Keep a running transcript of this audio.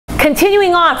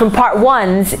Continuing on from part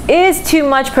one's, is too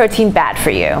much protein bad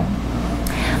for you?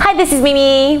 Hi, this is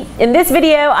Mimi. In this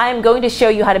video, I am going to show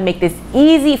you how to make this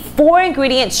easy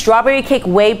 4-ingredient strawberry cake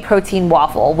whey protein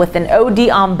waffle with an OD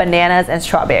on bananas and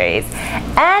strawberries,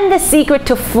 and the secret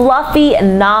to fluffy,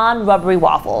 non-rubbery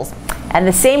waffles. And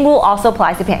the same rule also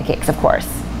applies to pancakes, of course.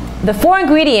 The 4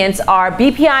 ingredients are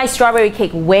BPI Strawberry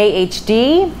Cake Whey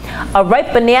HD, a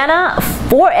ripe banana,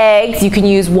 4 eggs, you can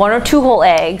use 1 or 2 whole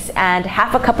eggs, and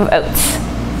half a cup of oats.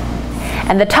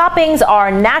 And the toppings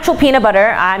are natural peanut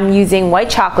butter, I'm using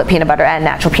white chocolate peanut butter and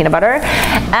natural peanut butter,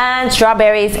 and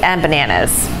strawberries and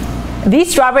bananas.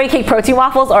 These strawberry cake protein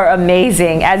waffles are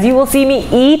amazing, as you will see me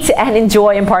eat and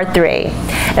enjoy in part 3.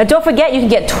 Now don't forget, you can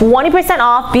get 20%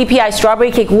 off BPI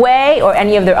Strawberry Cake Whey or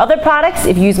any of their other products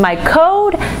if you use my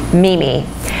code MIMI.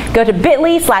 Go to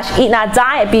bit.ly/eatnotdie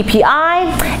at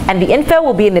BPI, and the info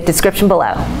will be in the description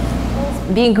below.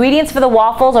 The ingredients for the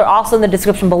waffles are also in the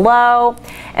description below.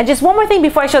 And just one more thing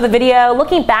before I show the video,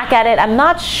 looking back at it, I'm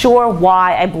not sure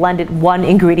why I blended 1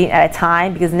 ingredient at a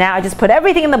time, because now I just put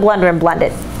everything in the blender and blend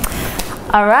it.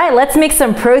 All right, let's make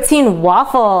some protein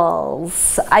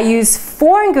waffles. I use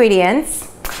 4 ingredients.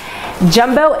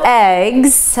 Jumbo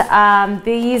eggs,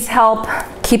 these help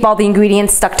keep all the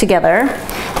ingredients stuck together.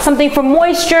 Something for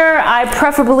moisture, I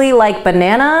preferably like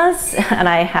bananas, and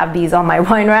I have these on my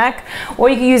wine rack, or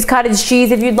you can use cottage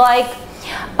cheese if you'd like.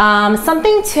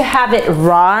 Something to have it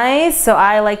rise, so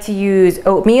I like to use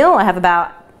oatmeal. I have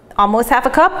about almost half a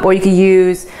cup, or you could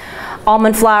use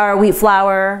almond flour, wheat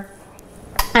flour.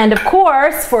 And of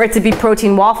course, for it to be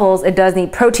protein waffles, it does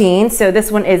need protein. So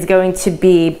this one is going to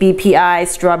be BPI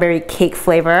Strawberry Cake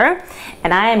flavor.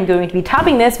 And I am going to be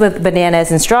topping this with bananas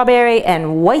and strawberry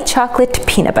and white chocolate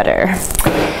peanut butter.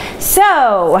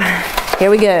 So here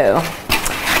we go.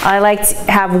 I like to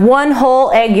have 1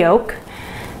 whole egg yolk,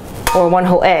 or 1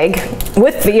 whole egg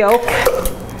with the yolk,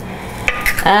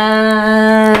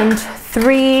 and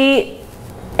 3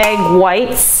 egg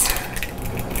whites.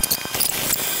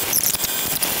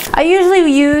 I usually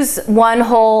use 1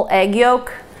 whole egg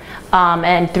yolk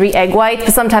and 3 egg whites,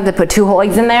 but sometimes I put 2 whole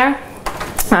eggs in there.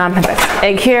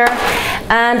 Egg here.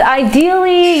 And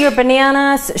ideally, your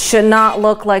bananas should not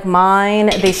look like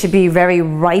mine. They should be very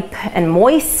ripe and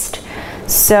moist.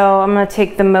 So I'm gonna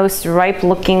take the most ripe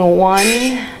looking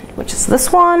one, which is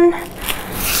this one.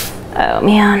 Oh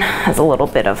man, has a little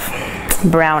bit of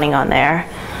browning on there.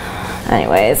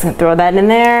 Anyways, I'm gonna throw that in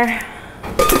there.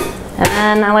 And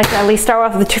then I like to at least start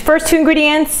off with the first 2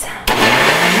 ingredients.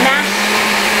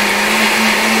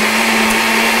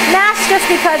 Mash just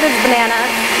because it's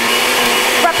bananas.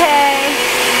 Frappe.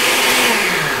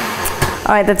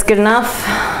 All right, that's good enough.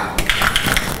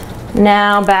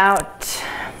 Now about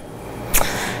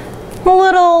a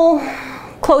little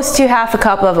close to half a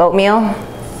cup of oatmeal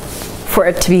for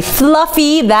it to be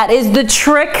fluffy. That is the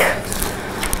trick.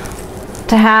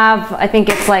 To have, I think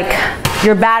it's like,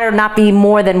 your batter not be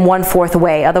more than 1/4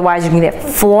 whey, otherwise you can get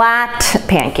flat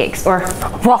pancakes or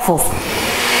waffles.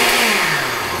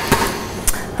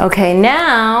 Okay,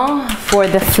 now for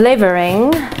the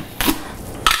flavoring.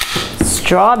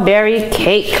 Strawberry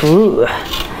cake. Ooh.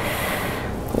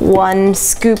 1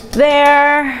 scoop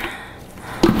there,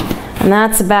 and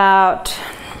that's about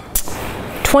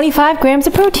 25 grams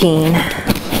of protein.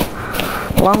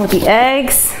 Along with the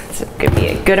eggs, it's gonna be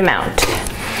a good amount.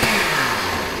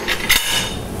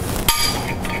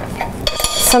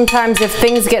 Sometimes if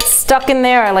things get stuck in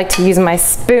there, I like to use my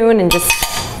spoon and just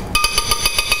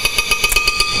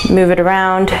move it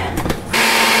around.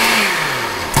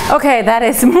 Okay, that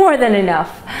is more than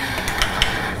enough.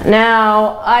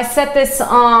 Now, I set this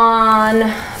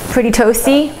on pretty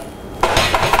toasty,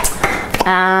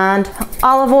 and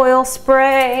olive oil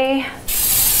spray.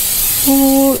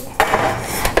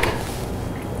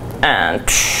 And,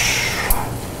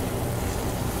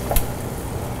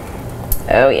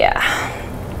 oh yeah.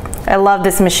 I love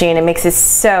this machine, it makes it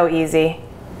so easy.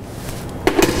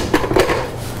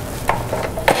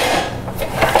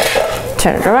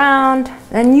 Turn it around,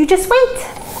 and you just wait.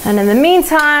 And in the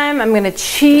meantime, I'm gonna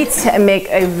cheat and make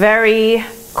a very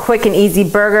quick and easy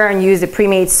burger and use a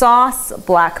pre-made sauce,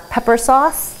 black pepper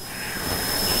sauce.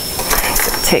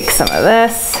 So take some of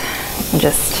this and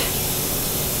just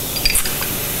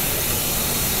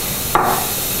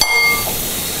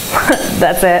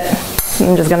that's it.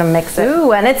 I'm just gonna mix it.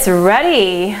 Ooh, and it's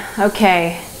ready.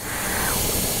 Okay.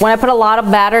 When I put a lot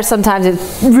of batter, sometimes it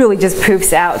really just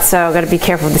poofs out, so I gotta be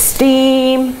careful with the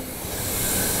steam.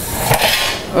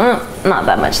 Not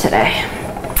that much today.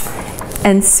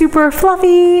 And super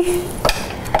fluffy.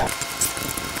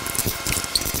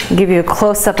 I'll give you a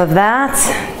close-up of that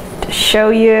to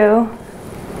show you.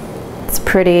 It's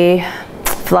pretty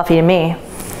fluffy to me.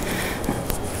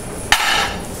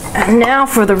 And now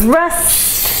for the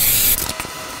rest.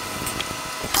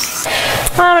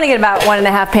 I'm gonna get about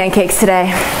 1.5 pancakes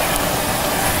today.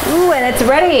 Ooh, and it's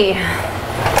ready.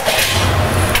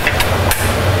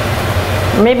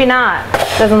 Maybe not.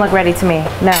 Doesn't look ready to me.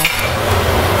 No.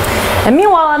 And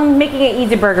meanwhile, I'm making an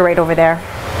easy burger right over there.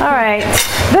 All right.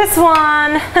 This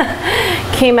one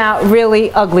came out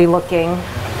really ugly looking,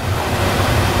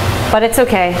 but it's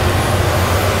okay.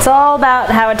 It's all about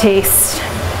how it tastes.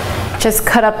 Just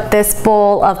cut up this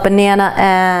bowl of banana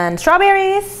and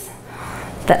strawberries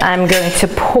that I'm going to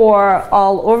pour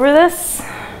all over this.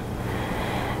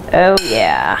 Oh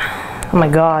yeah. Oh my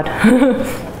God.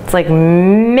 It's like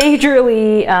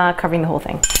majorly covering the whole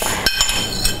thing.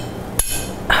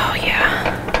 Oh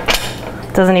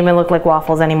yeah. Doesn't even look like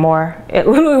waffles anymore. It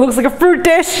literally looks like a fruit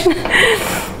dish.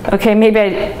 Okay, maybe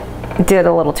I did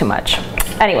a little too much.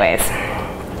 Anyways.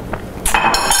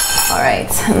 All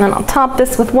right, and then I'll top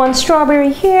this with 1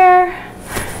 strawberry here.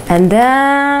 And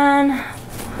then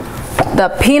the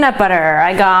peanut butter.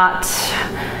 I got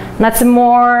Nuts and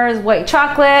More's white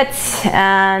chocolate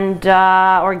and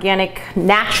organic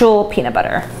natural peanut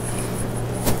butter.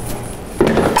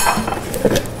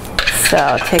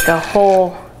 So take a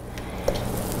whole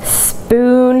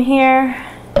spoon here.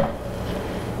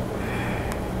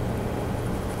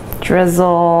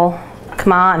 Drizzle.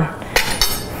 Come on.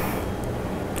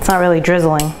 It's not really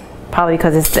drizzling, probably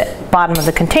because it's the bottom of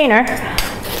the container.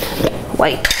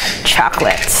 White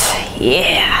chocolate.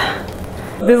 Yeah.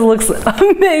 This looks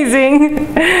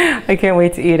amazing. I can't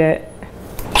wait to eat it.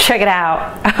 Check it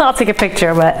out. I'll take a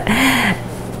picture, but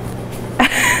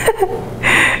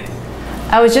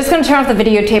I was just gonna turn off the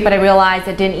videotape, but I realized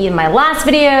I didn't eat in my last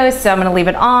video, so I'm gonna leave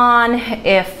it on.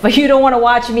 If you don't wanna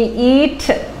watch me eat,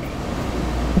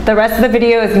 the rest of the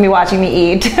video is gonna be watching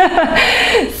me eat.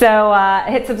 So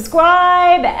hit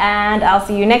subscribe and I'll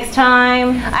see you next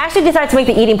time. I actually decided to make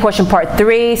the eating portion part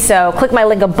 3, so click my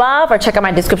link above or check out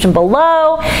my description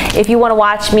below if you wanna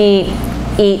watch me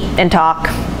eat and talk.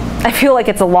 I feel like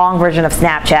it's a long version of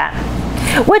Snapchat,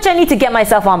 which I need to get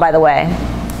myself on, by the way.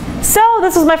 So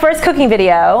this was my first cooking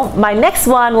video. My next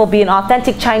one will be an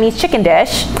authentic Chinese chicken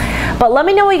dish. But let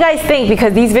me know what you guys think,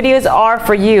 because these videos are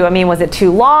for you. I mean, was it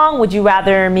too long? Would you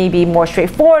rather me be more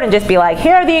straightforward and just be like,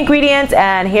 here are the ingredients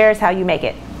and here's how you make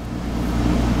it?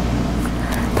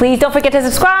 Please don't forget to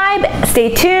subscribe,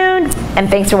 stay tuned, and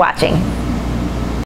thanks for watching.